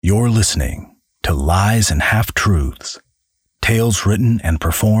You're listening to Lies and Half-Truths, tales written and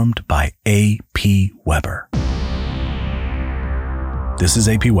performed by A.P. Weber. This is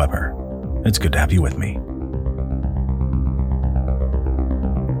A.P. Weber. It's good to have you with me.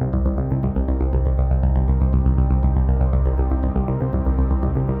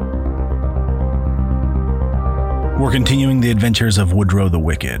 We're continuing the adventures of Woodrow the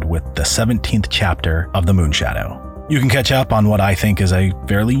Wicked with the 17th chapter of The Moonshadow. You can catch up on what I think is a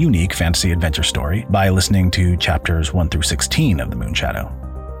fairly unique fantasy adventure story by listening to chapters 1 through 16 of The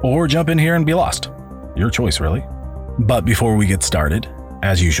Moonshadow. Or jump in here and be lost. Your choice, really. But before we get started,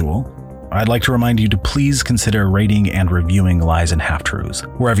 as usual, I'd like to remind you to please consider rating and reviewing Lies and Half-Truths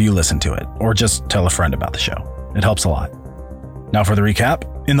wherever you listen to it, or just tell a friend about the show. It helps a lot. Now for the recap.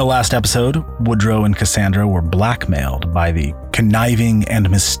 In the last episode, Woodrow and Cassandra were blackmailed by the conniving and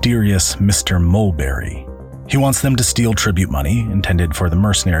mysterious Mr. Mulberry. He wants them to steal tribute money intended for the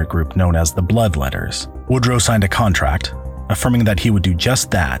mercenary group known as the Bloodletters. Woodrow signed a contract affirming that he would do just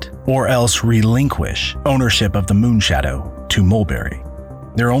that, or else relinquish ownership of the Moonshadow to Mulberry.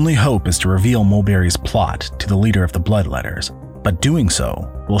 Their only hope is to reveal Mulberry's plot to the leader of the Bloodletters, but doing so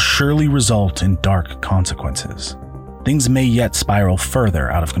will surely result in dark consequences. Things may yet spiral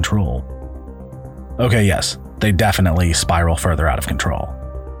further out of control. Okay, yes, they definitely spiral further out of control.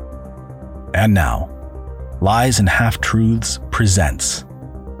 And now, Lies and Half-Truths presents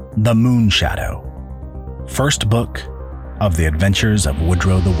The Moonshadow, first book of the adventures of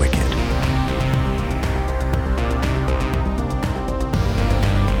Woodrow the Wicked.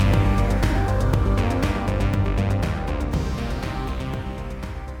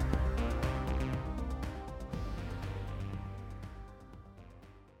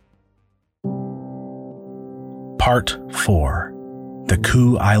 Part 4, The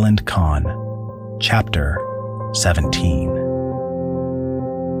Coup Island Con, Chapter 17.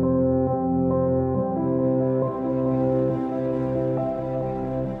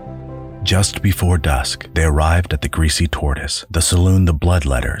 Just before dusk, they arrived at the Greasy Tortoise, the saloon the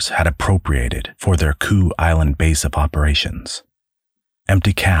Bloodletters had appropriated for their Coup Island base of operations.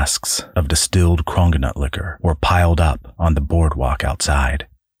 Empty casks of distilled Krongenut liquor were piled up on the boardwalk outside.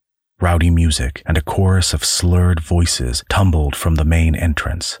 Rowdy music and a chorus of slurred voices tumbled from the main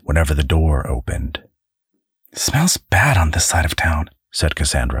entrance whenever the door opened. "Smells bad on this side of town," said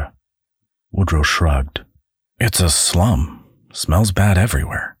Cassandra. Woodrow shrugged. "It's a slum. Smells bad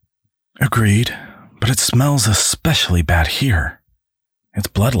everywhere." "Agreed, but it smells especially bad here. It's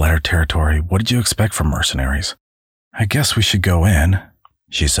Bloodletter territory. What did you expect from mercenaries?" "I guess we should go in,"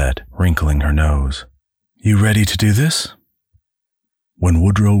 she said, wrinkling her nose. "You ready to do this?" When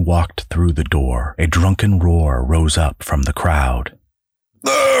Woodrow walked through the door, a drunken roar rose up from the crowd.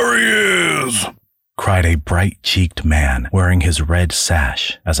 "There he is!" cried a bright-cheeked man wearing his red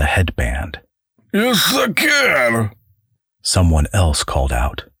sash as a headband. "It's the kid!" Someone else called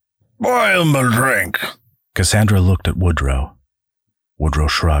out. "Buy him a drink." Cassandra looked at Woodrow. Woodrow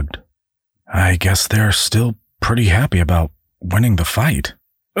shrugged. "I guess they're still pretty happy about winning the fight."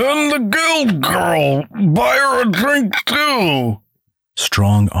 "And the guild girl! Buy her a drink too!"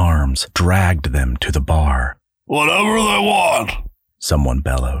 Strong arms dragged them to the bar. "Whatever they want," someone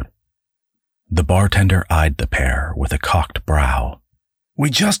bellowed. The bartender eyed the pair with a cocked brow. "We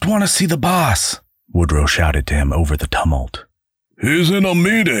just want to see the boss," Woodrow shouted to him over the tumult. "He's in a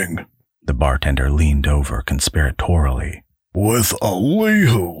meeting." The bartender leaned over conspiratorially. "With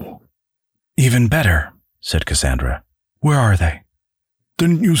Elihu." "Even better," said Cassandra. "Where are they?"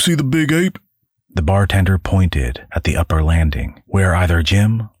 "Didn't you see the big ape?" The bartender pointed at the upper landing, where either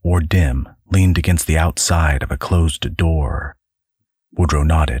Jim or Dim leaned against the outside of a closed door. Woodrow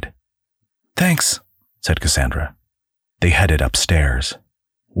nodded. "Thanks," said Cassandra. They headed upstairs.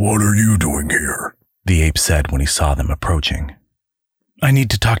 "What are you doing here?" the ape said when he saw them approaching. "I need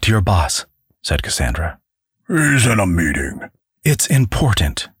to talk to your boss," said Cassandra. "He's in a meeting." "It's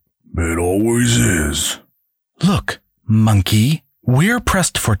important." "It always is." "Look, monkey, we're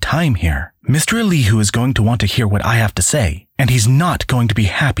pressed for time here. Mr. Elihu is going to want to hear what I have to say, and he's not going to be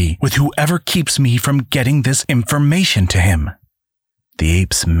happy with whoever keeps me from getting this information to him." The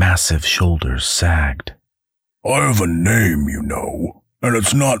ape's massive shoulders sagged. "I have a name, you know, and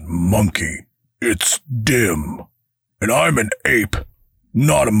it's not Monkey. It's Dim. And I'm an ape,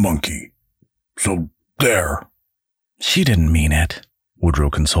 not a monkey. So there." "She didn't mean it," Woodrow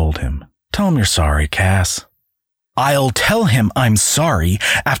consoled him. "Tell him you're sorry, Cass." "I'll tell him I'm sorry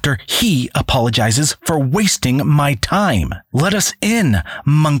after he apologizes for wasting my time. Let us in,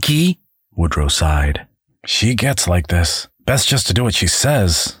 monkey," Woodrow sighed. "She gets like this. Best just to do what she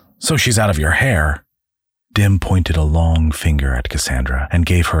says, so she's out of your hair." Dim pointed a long finger at Cassandra and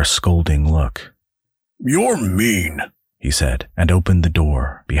gave her a scolding look. "You're mean," he said, and opened the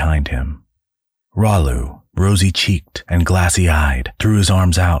door behind him. Ralu, rosy-cheeked and glassy-eyed, threw his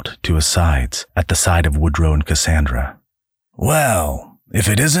arms out to his sides at the side of Woodrow and Cassandra. "Well, if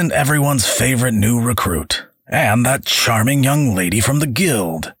it isn't everyone's favorite new recruit, and that charming young lady from the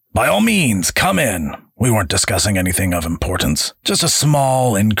guild, by all means, come in. We weren't discussing anything of importance, just a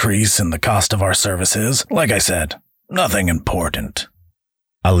small increase in the cost of our services. Like I said, nothing important."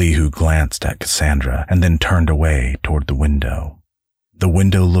 Elihu glanced at Cassandra and then turned away toward the window. The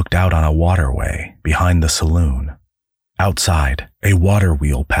window looked out on a waterway behind the saloon. Outside, a water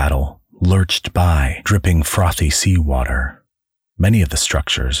wheel paddle lurched by, dripping frothy seawater. Many of the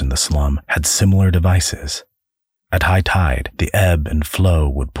structures in the slum had similar devices. At high tide, the ebb and flow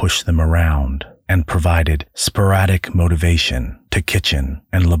would push them around and provided sporadic motivation to kitchen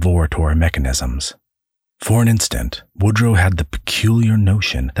and laboratory mechanisms. For an instant, Woodrow had the peculiar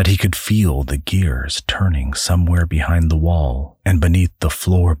notion that he could feel the gears turning somewhere behind the wall and beneath the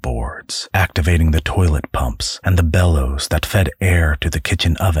floorboards, activating the toilet pumps and the bellows that fed air to the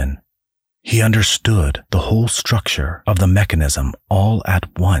kitchen oven. He understood the whole structure of the mechanism all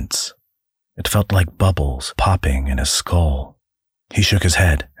at once. It felt like bubbles popping in his skull. He shook his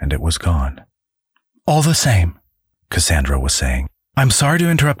head and it was gone. "All the same," Cassandra was saying, "I'm sorry to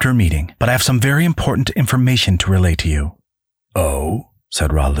interrupt your meeting, but I have some very important information to relay to you." "Oh?" said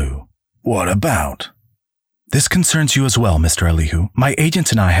Ralu. "What about?" "This concerns you as well, Mr. Elihu. My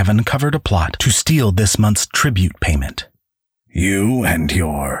agents and I have uncovered a plot to steal this month's tribute payment." "You and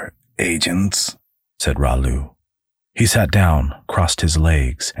your agents?" said Ralu. He sat down, crossed his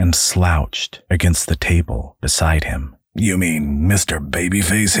legs, and slouched against the table beside him. "You mean Mr.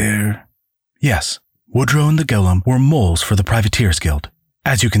 Babyface here?" "Yes. Woodrow and the Golem were moles for the Privateers Guild.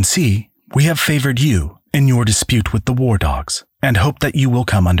 As you can see, we have favored you in your dispute with the War Dogs, and hope that you will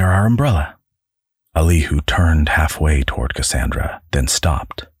come under our umbrella." Elihu turned halfway toward Cassandra, then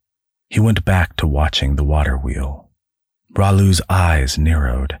stopped. He went back to watching the water wheel. Ralu's eyes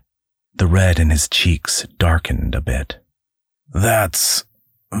narrowed. The red in his cheeks darkened a bit. "That's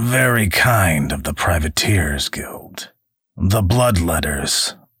very kind of the Privateers Guild. The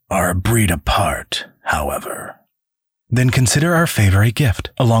Bloodletters are a breed apart, however." "Then consider our favor a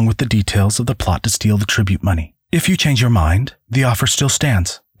gift, along with the details of the plot to steal the tribute money. If you change your mind, the offer still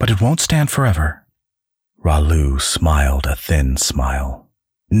stands, but it won't stand forever." Ralu smiled a thin smile.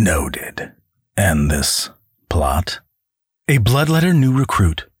 "Noted. And this plot?" "A bloodletter new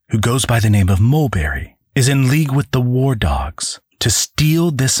recruit who goes by the name of Mulberry is in league with the War Dogs to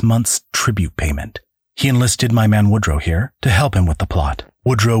steal this month's tribute payment. He enlisted my man Woodrow here to help him with the plot.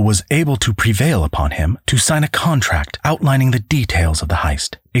 Woodrow was able to prevail upon him to sign a contract outlining the details of the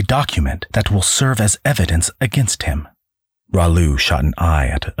heist, a document that will serve as evidence against him." Ralu shot an eye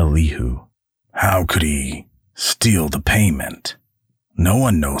at Elihu. "How could he steal the payment? No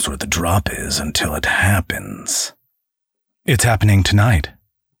one knows where the drop is until it happens." "It's happening tonight,"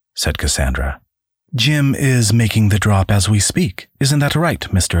 said Cassandra. "Jim is making the drop as we speak. Isn't that right,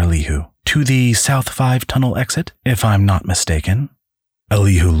 Mr. Elihu? To the South 5 tunnel exit, if I'm not mistaken."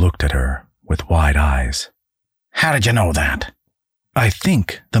 Elihu looked at her with wide eyes. "How did you know that?" "I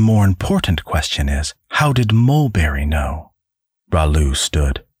think the more important question is, how did Mulberry know?" Ralu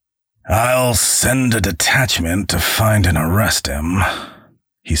stood. "I'll send a detachment to find and arrest him,"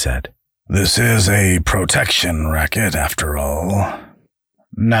 he said. "This is a protection racket, after all."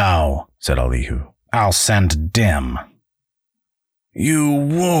 "No," said Elihu. "I'll send Dim." "You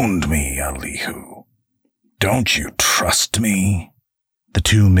wound me, Elihu. Don't you trust me?" The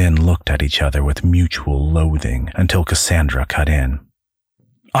two men looked at each other with mutual loathing until Cassandra cut in.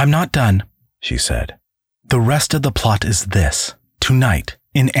 "I'm not done," she said. "The rest of the plot is this. Tonight,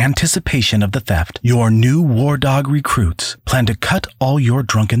 in anticipation of the theft, your new War Dog recruits plan to cut all your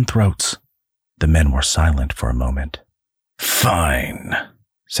drunken throats." The men were silent for a moment. "Fine,"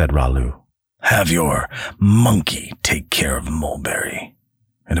 said Ralu. "Have your monkey take care of Mulberry.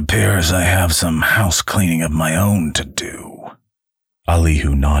 It appears I have some house cleaning of my own to do."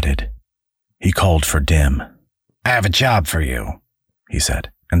 Elihu nodded. He called for Dim. "I have a job for you," he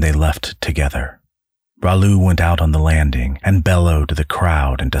said, and they left together. Ralu went out on the landing and bellowed the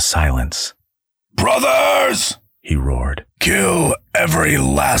crowd into silence. "Brothers!" he roared. "Kill every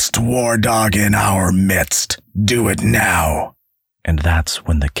last war dog in our midst. Do it now." And that's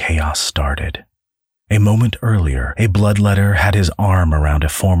when the chaos started. A moment earlier, a bloodletter had his arm around a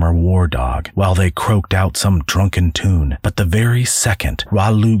former war dog while they croaked out some drunken tune, but the very second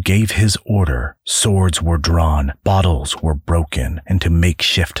Ralu gave his order, swords were drawn, bottles were broken into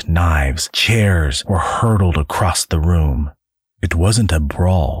makeshift knives, chairs were hurtled across the room. It wasn't a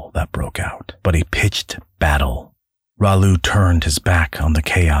brawl that broke out, but a pitched battle. Ralu turned his back on the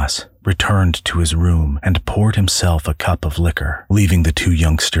chaos, returned to his room, and poured himself a cup of liquor, leaving the two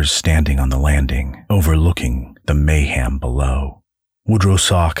youngsters standing on the landing, overlooking the mayhem below. Woodrow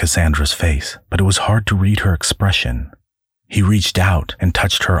saw Cassandra's face, but it was hard to read her expression. He reached out and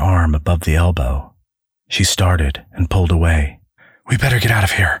touched her arm above the elbow. She started and pulled away. "We better get out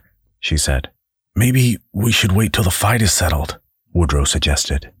of here," she said. "Maybe we should wait till the fight is settled," Woodrow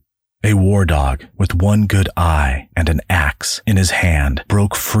suggested. A war dog with one good eye and an axe in his hand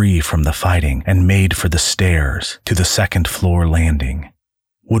broke free from the fighting and made for the stairs to the second-floor landing.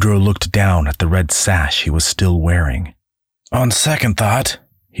 Woodrow looked down at the red sash he was still wearing. "On second thought,"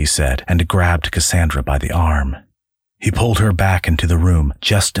 he said, and grabbed Cassandra by the arm. He pulled her back into the room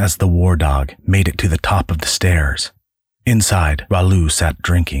just as the war dog made it to the top of the stairs. Inside, Ralu sat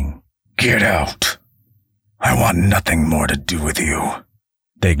drinking. "Get out. I want nothing more to do with you."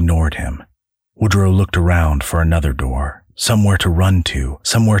 They ignored him. Woodrow looked around for another door, somewhere to run to,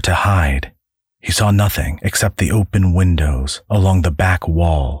 somewhere to hide. He saw nothing except the open windows along the back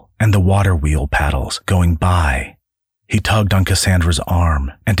wall and the water wheel paddles going by. He tugged on Cassandra's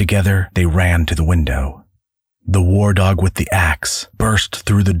arm, and together they ran to the window. The war dog with the axe burst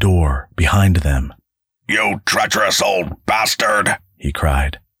through the door behind them. "You treacherous old bastard!" he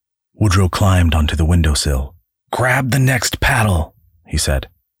cried. Woodrow climbed onto the windowsill. "Grab the next paddle," he said.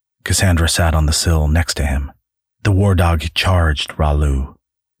 Cassandra sat on the sill next to him. The war dog charged Ralu.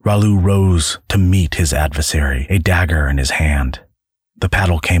 Ralu rose to meet his adversary, a dagger in his hand. The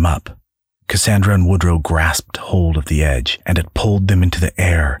paddle came up. Cassandra and Woodrow grasped hold of the edge, and it pulled them into the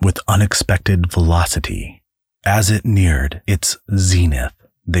air with unexpected velocity. As it neared its zenith,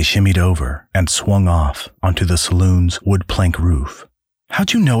 they shimmied over and swung off onto the saloon's wood plank roof.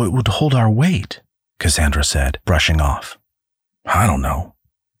 "How'd you know it would hold our weight?" Cassandra said, brushing off. "I don't know,"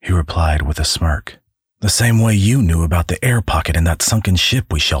 he replied with a smirk. "The same way you knew about the air pocket in that sunken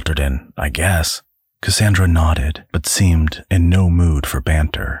ship we sheltered in, I guess." Cassandra nodded, but seemed in no mood for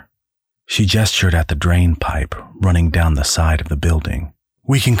banter. She gestured at the drain pipe running down the side of the building.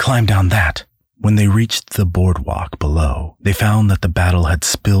 "We can climb down that." When they reached the boardwalk below, they found that the battle had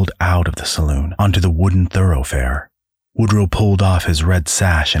spilled out of the saloon onto the wooden thoroughfare. Woodrow pulled off his red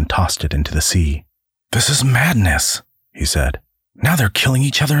sash and tossed it into the sea. "This is madness," he said. "Now they're killing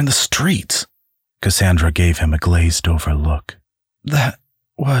each other in the streets." Cassandra gave him a glazed-over look. That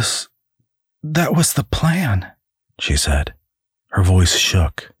was the plan," she said. Her voice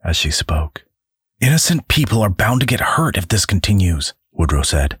shook as she spoke. "Innocent people are bound to get hurt if this continues," Woodrow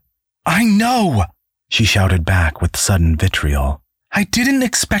said. "I know," she shouted back with sudden vitriol. "I didn't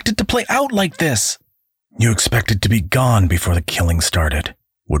expect it to play out like this." "You expected to be gone before the killing started,"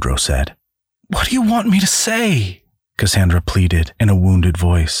 Woodrow said. "What do you want me to say?" Cassandra pleaded in a wounded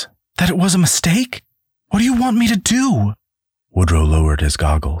voice. "That it was a mistake? What do you want me to do?" Woodrow lowered his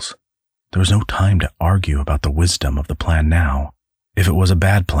goggles. There was no time to argue about the wisdom of the plan now. If it was a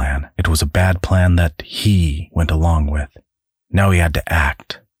bad plan, it was a bad plan that he went along with. Now he had to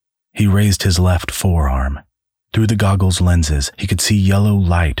act. He raised his left forearm. Through the goggles' lenses, he could see yellow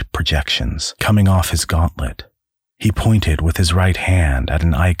light projections coming off his gauntlet. He pointed with his right hand at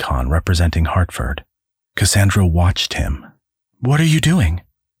an icon representing Hartford. Cassandra watched him. "What are you doing?"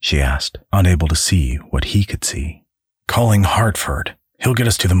 she asked, unable to see what he could see. "Calling Hartford. He'll get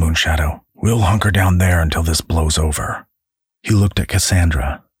us to the Moonshadow. We'll hunker down there until this blows over." He looked at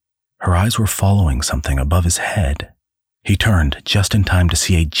Cassandra. Her eyes were following something above his head. He turned just in time to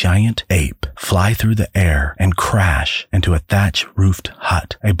see a giant ape fly through the air and crash into a thatch-roofed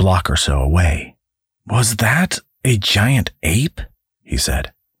hut a block or so away. "Was that a giant ape?" he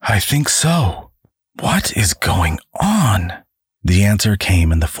said. "I think so. What is going on?" The answer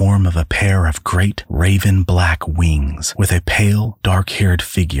came in the form of a pair of great raven-black wings with a pale, dark-haired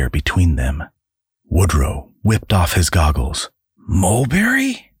figure between them. Woodrow whipped off his goggles.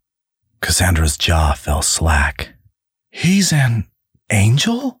 "Mulberry?" Cassandra's jaw fell slack. "He's an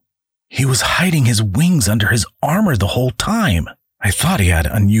angel? He was hiding his wings under his armor the whole time. I thought he had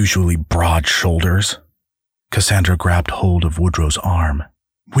unusually broad shoulders." Cassandra grabbed hold of Woodrow's arm.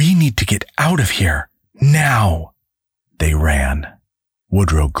 "We need to get out of here, now." They ran.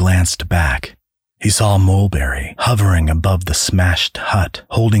 Woodrow glanced back. He saw Mulberry hovering above the smashed hut,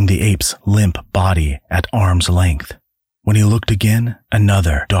 holding the ape's limp body at arm's length. When he looked again,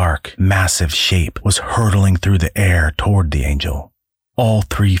 another dark, massive shape was hurtling through the air toward the angel. All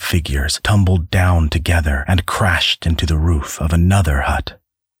 3 figures tumbled down together and crashed into the roof of another hut.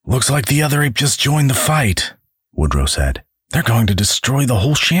 "Looks like the other ape just joined the fight," Woodrow said. "They're going to destroy the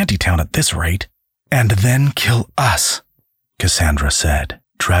whole shantytown at this rate." "And then kill us," Cassandra said,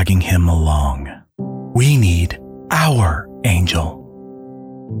 dragging him along. "We need our angel."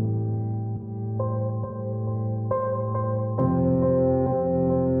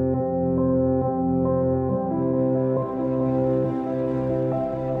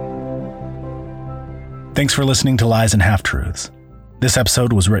 Thanks for listening to Lies and Half-Truths. This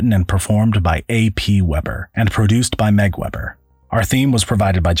episode was written and performed by A.P. Weber and produced by Meg Weber. Our theme was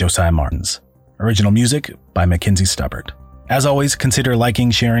provided by Josiah Martins. Original music by Mackenzie Stubbart. As always, consider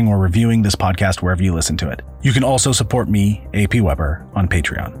liking, sharing, or reviewing this podcast wherever you listen to it. You can also support me, A.P. Weber, on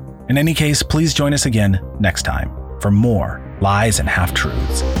Patreon. In any case, please join us again next time for more Lies and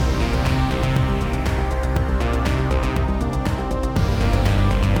Half-Truths.